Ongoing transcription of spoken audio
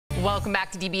Welcome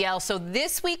back to DBL. So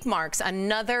this week marks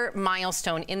another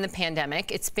milestone in the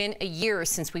pandemic. It's been a year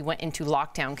since we went into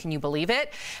lockdown. Can you believe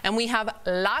it? And we have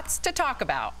lots to talk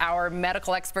about. Our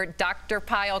medical expert, Dr.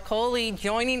 Payal Kohli,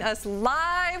 joining us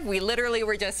live. We literally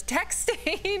were just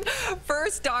texting.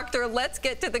 First, doctor, let's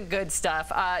get to the good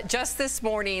stuff. Just this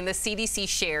morning, the CDC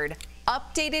shared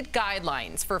updated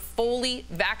guidelines for fully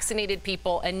vaccinated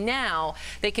people, and now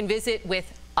they can visit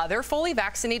with other fully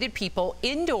vaccinated people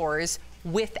indoors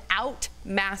without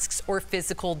masks or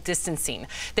physical distancing.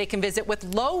 They can visit with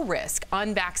low-risk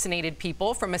unvaccinated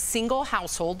people from a single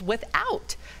household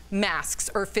without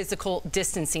masks or physical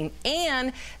distancing,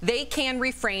 and they can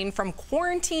refrain from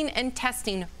quarantine and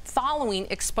testing following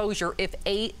exposure if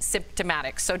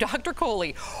asymptomatic. So, Dr.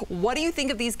 Kohli, what do you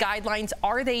think of these guidelines?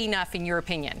 Are they enough in your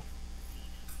opinion?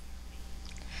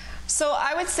 So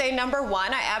I would say, number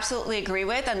one, I absolutely agree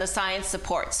with, and the science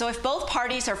supports. So if both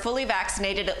parties are fully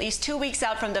vaccinated at least 2 weeks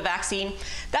out from the vaccine,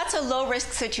 that's a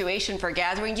low-risk situation for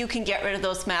gathering. You can get rid of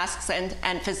those masks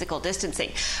and physical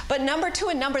distancing. But number two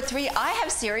and number three, I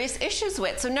have serious issues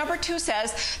with. So number two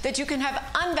says that you can have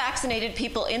unvaccinated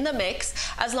people in the mix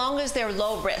as long as they're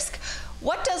low risk.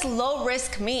 What does low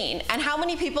risk mean? And how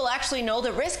many people actually know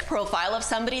the risk profile of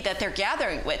somebody that they're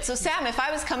gathering with? So Sam, if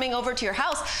I was coming over to your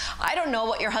house, I don't know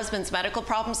what your husband's medical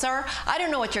problems are. I don't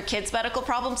know what your kids' medical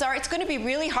problems are. It's going to be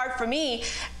really hard for me,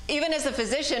 even as a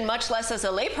physician, much less as a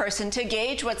layperson, to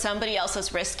gauge what somebody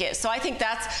else's risk is. So I think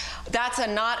that's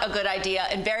not a good idea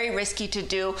and very risky to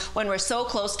do when we're so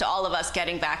close to all of us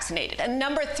getting vaccinated. And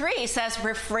number three says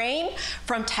refrain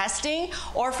from testing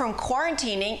or from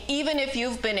quarantining even if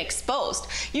you've been exposed.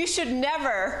 You should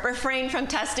never refrain from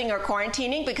testing or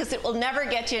quarantining because it will never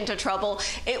get you into trouble.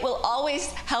 It will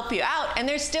always help you out. And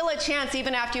there's still a chance,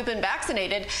 even after you've been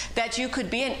vaccinated, that you could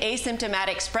be an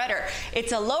asymptomatic spreader.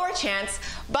 It's a lower chance,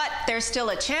 but there's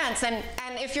still a chance. And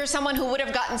if you're someone who would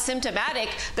have gotten symptomatic,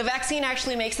 the vaccine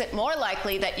actually makes it more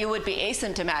likely that you would be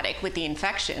asymptomatic with the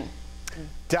infection.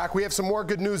 Doc, we have some more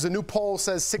good news. A new poll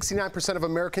says 69% of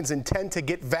Americans intend to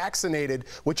get vaccinated,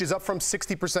 which is up from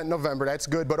 60% in November. That's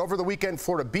good. But over the weekend,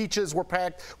 Florida beaches were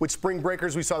packed with spring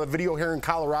breakers. We saw the video here in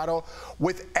Colorado.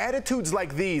 With attitudes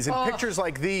like these and pictures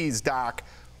like these, Doc,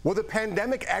 will the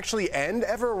pandemic actually end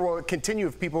ever, or will it continue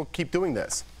if people keep doing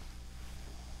this?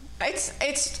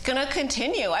 It's going to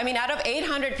continue. I mean, out of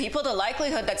 800 people, the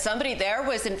likelihood that somebody there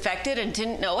was infected and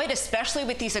didn't know it, especially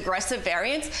with these aggressive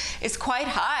variants, is quite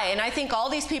high. And I think all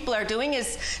these people are doing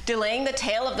is delaying the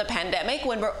tail of the pandemic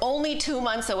when we're only 2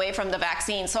 months away from the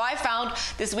vaccine. So I found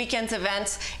this weekend's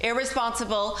events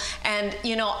irresponsible and,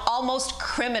 almost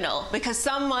criminal, because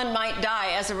someone might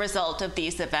die as a result of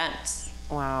these events.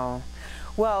 Wow.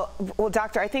 Well,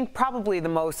 Doctor, I think probably the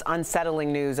most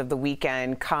unsettling news of the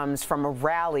weekend comes from a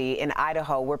rally in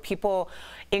Idaho where people,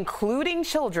 including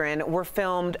children, were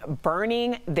filmed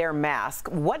burning their mask.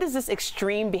 What does this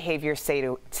extreme behavior say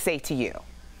to you?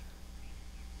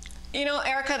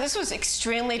 Erica, this was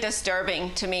extremely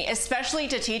disturbing to me, especially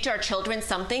to teach our children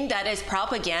something that is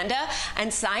propaganda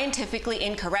and scientifically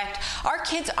incorrect. Our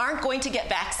kids aren't going to get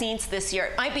vaccines this year.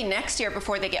 It might be next year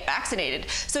before they get vaccinated.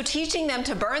 So teaching them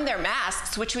to burn their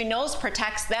masks, which we know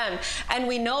protects them and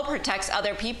we know protects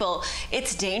other people,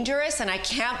 it's dangerous, and I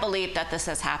can't believe that this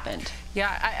has happened.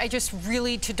 Yeah, I just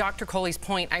really, to Dr. Kohli's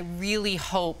point, I really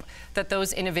hope that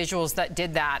those individuals that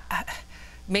did that,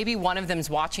 maybe one of them's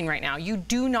watching right now. You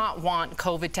do not want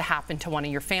COVID to happen to one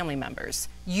of your family members.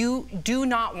 You do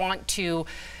not want to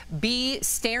be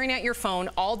staring at your phone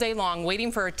all day long, waiting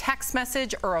for a text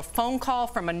message or a phone call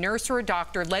from a nurse or a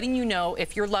doctor letting you know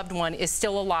if your loved one is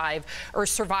still alive or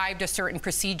survived a certain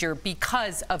procedure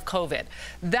because of COVID.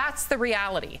 That's the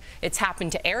reality. It's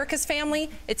happened to Erica's family.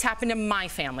 It's happened to my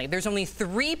family. There's only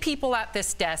 3 people at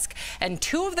this desk, and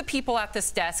 2 of the people at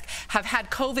this desk have had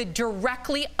COVID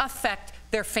directly affect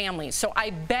their families. So I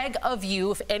beg of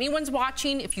you, if anyone's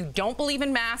watching, if you don't believe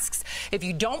in masks, if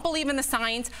you don't believe in the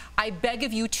science, I beg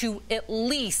of you to at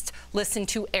least listen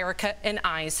to Erica and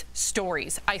I's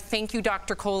stories. I thank you,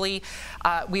 Dr. Kohli.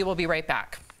 We will be right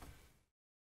back.